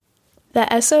The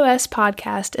SOS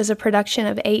podcast is a production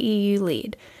of AEU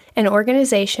Lead, an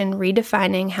organization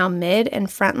redefining how mid and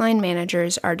frontline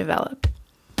managers are developed.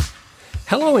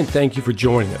 Hello and thank you for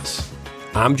joining us.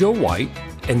 I'm Joe White,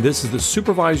 and this is the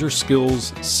Supervisor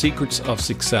Skills Secrets of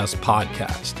Success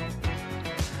podcast.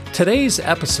 Today's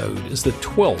episode is the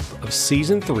 12th of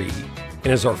Season 3 and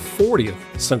is our 40th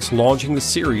since launching the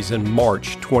series in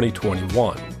March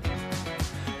 2021.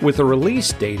 With a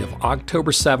release date of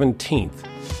October 17th,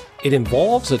 it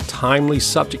involves a timely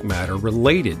subject matter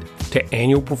related to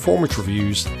annual performance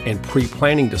reviews and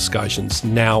pre-planning discussions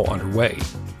now underway.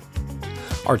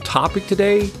 Our topic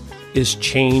today is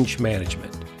change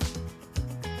management.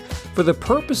 For the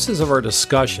purposes of our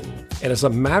discussion, and as a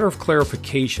matter of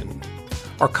clarification,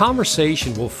 our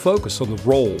conversation will focus on the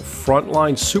role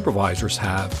frontline supervisors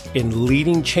have in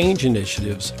leading change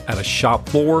initiatives at a shop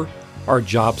floor or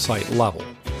job site level.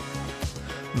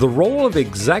 The role of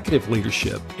executive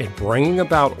leadership in bringing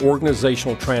about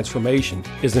organizational transformation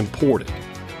is important.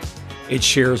 It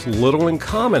shares little in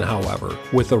common, however,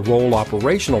 with the role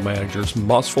operational managers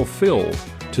must fulfill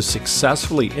to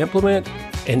successfully implement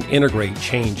and integrate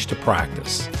change to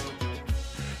practice.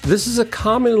 This is a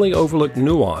commonly overlooked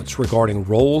nuance regarding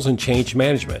roles in change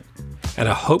management, and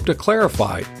I hope to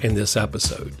clarify in this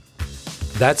episode.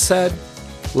 That said,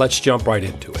 let's jump right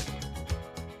into it.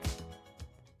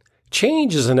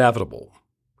 Change is inevitable.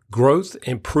 Growth,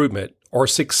 improvement, or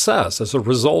success as a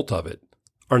result of it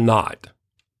are not.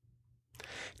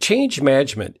 Change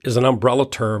management is an umbrella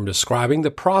term describing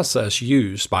the process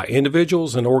used by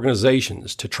individuals and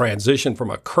organizations to transition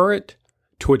from a current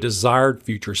to a desired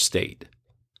future state.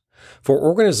 For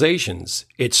organizations,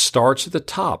 it starts at the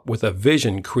top with a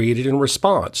vision created in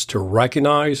response to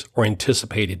recognized or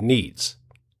anticipated needs.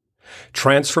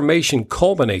 Transformation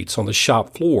culminates on the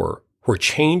shop floor, where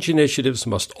change initiatives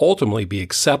must ultimately be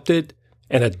accepted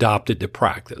and adopted to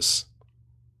practice.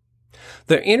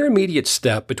 The intermediate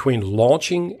step between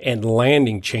launching and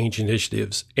landing change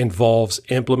initiatives involves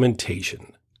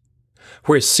implementation,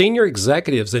 where senior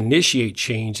executives initiate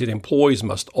change that employees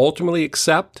must ultimately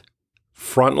accept.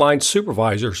 Frontline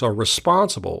supervisors are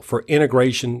responsible for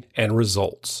integration and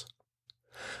results.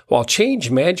 While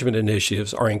change management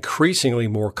initiatives are increasingly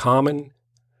more common,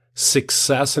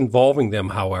 success involving them,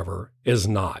 however, is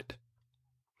not.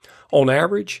 On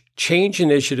average, change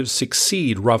initiatives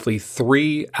succeed roughly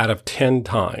 3 out of 10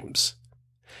 times.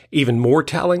 Even more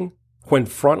telling, when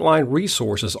frontline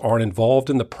resources aren't involved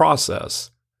in the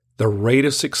process, the rate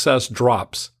of success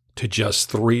drops to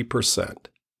just 3%.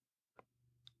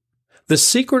 The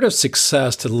secret of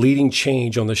success to leading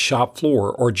change on the shop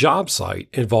floor or job site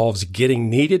involves getting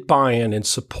needed buy-in and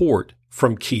support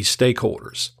from key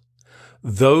stakeholders.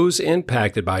 Those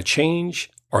impacted by change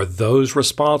are those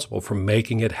responsible for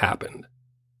making it happen.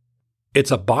 It's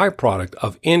a byproduct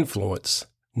of influence,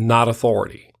 not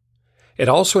authority. It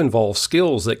also involves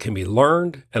skills that can be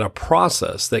learned and a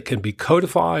process that can be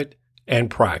codified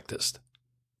and practiced.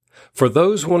 For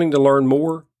those wanting to learn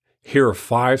more, here are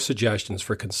 5 suggestions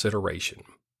for consideration.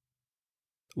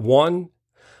 1.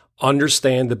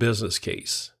 Understand the business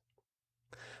case.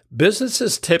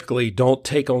 Businesses typically don't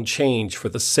take on change for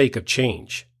the sake of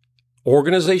change.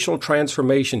 Organizational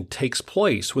transformation takes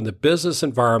place when the business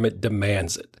environment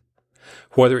demands it.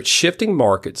 Whether it's shifting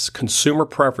markets, consumer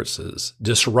preferences,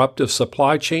 disruptive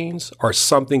supply chains, or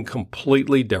something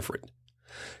completely different.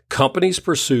 Companies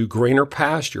pursue greener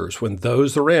pastures when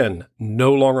those they're in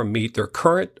no longer meet their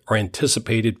current or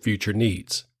anticipated future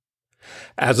needs.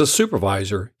 As a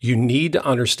supervisor, you need to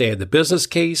understand the business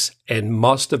case and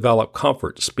must develop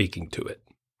comfort speaking to it.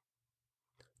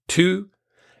 2.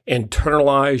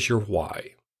 Internalize your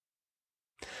why.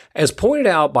 As pointed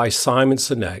out by Simon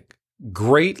Sinek,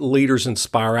 great leaders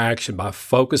inspire action by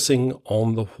focusing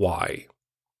on the why.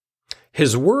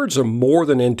 His words are more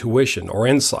than intuition or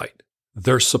insight.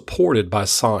 They're supported by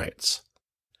science.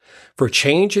 For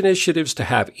change initiatives to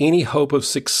have any hope of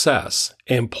success,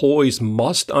 employees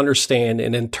must understand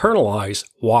and internalize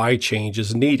why change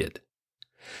is needed.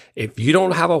 If you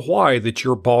don't have a why that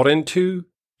you're bought into,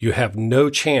 you have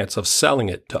no chance of selling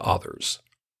it to others.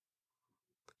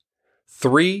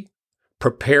 3.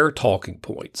 Prepare talking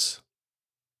points.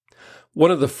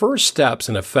 One of the first steps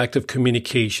in effective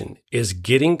communication is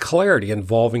getting clarity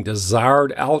involving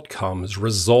desired outcomes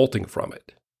resulting from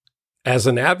it. As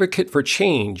an advocate for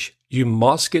change, you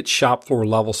must get shop floor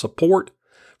level support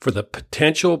for the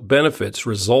potential benefits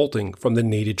resulting from the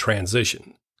needed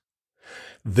transition.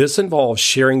 This involves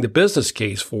sharing the business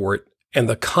case for it and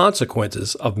the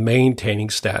consequences of maintaining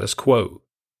status quo.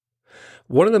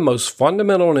 One of the most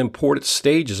fundamental and important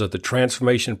stages of the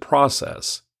transformation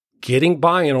process getting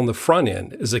buy-in on the front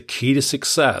end is a key to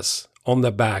success on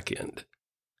the back end.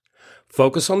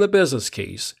 Focus on the business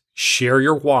case, share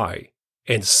your why,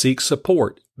 and seek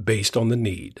support based on the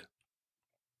need.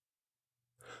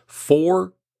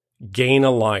 4. Gain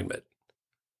alignment.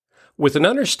 With an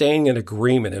understanding and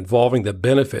agreement involving the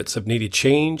benefits of needed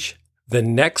change, the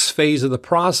next phase of the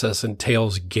process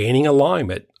entails gaining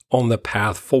alignment on the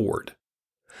path forward.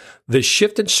 The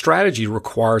shift in strategy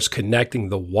requires connecting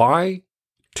the why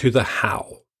to the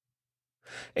how.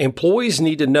 Employees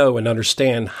need to know and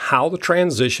understand how the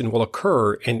transition will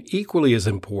occur, and equally as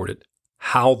important,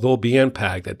 how they'll be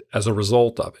impacted as a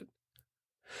result of it.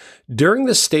 During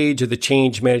this stage of the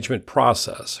change management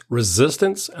process,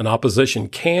 resistance and opposition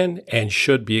can and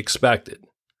should be expected.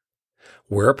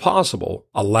 Where possible,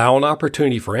 allow an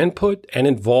opportunity for input and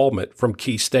involvement from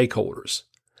key stakeholders.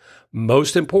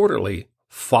 Most importantly,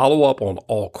 follow up on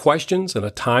all questions in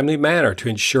a timely manner to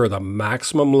ensure the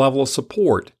maximum level of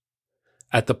support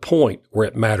at the point where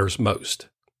it matters most.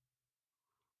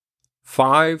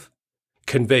 5.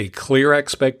 Convey clear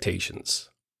expectations.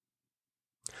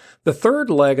 The third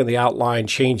leg of the outlined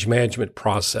change management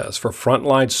process for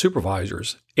frontline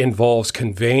supervisors involves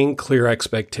conveying clear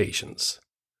expectations.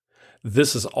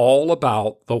 This is all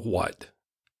about the what.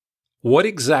 What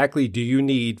exactly do you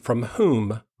need from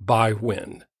whom by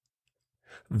when?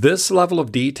 This level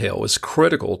of detail is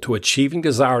critical to achieving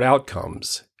desired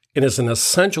outcomes and is an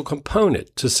essential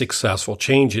component to successful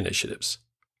change initiatives.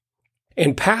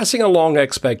 In passing along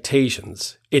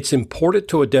expectations, it's important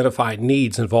to identify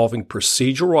needs involving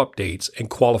procedural updates and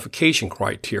qualification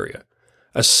criteria,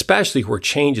 especially where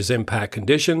changes impact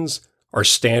conditions or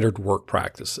standard work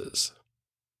practices.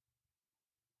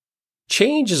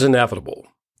 Change is inevitable.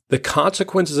 The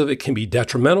consequences of it can be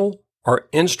detrimental or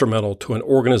instrumental to an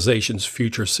organization's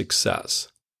future success.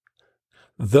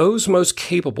 Those most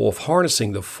capable of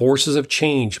harnessing the forces of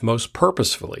change most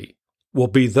purposefully will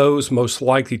be those most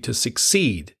likely to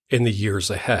succeed in the years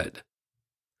ahead.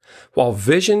 While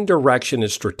vision, direction,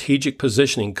 and strategic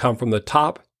positioning come from the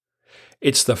top,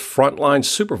 it's the frontline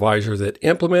supervisor that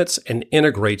implements and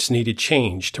integrates needed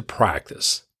change to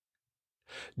practice.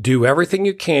 Do everything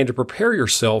you can to prepare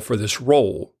yourself for this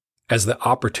role, as the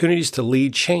opportunities to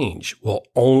lead change will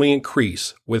only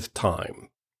increase with time.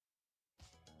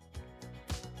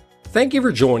 Thank you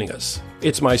for joining us.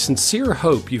 It's my sincere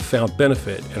hope you found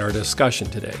benefit in our discussion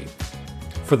today.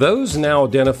 For those now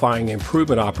identifying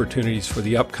improvement opportunities for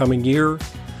the upcoming year,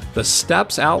 the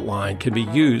steps outlined can be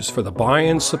used for the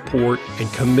buy-in, support,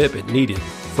 and commitment needed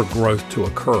for growth to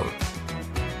occur.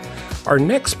 Our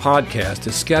next podcast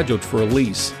is scheduled for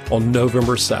release on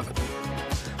November 7th.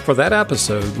 For that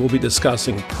episode, we'll be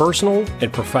discussing personal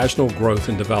and professional growth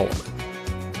and development.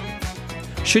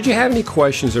 Should you have any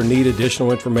questions or need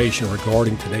additional information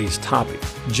regarding today's topic,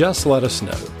 just let us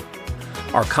know.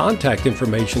 Our contact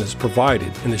information is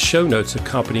provided in the show notes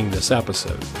accompanying this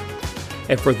episode.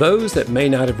 And for those that may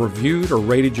not have reviewed or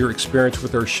rated your experience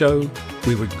with our show,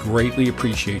 we would greatly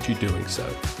appreciate you doing so.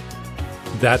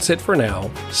 That's it for now.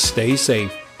 Stay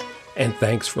safe, and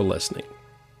thanks for listening.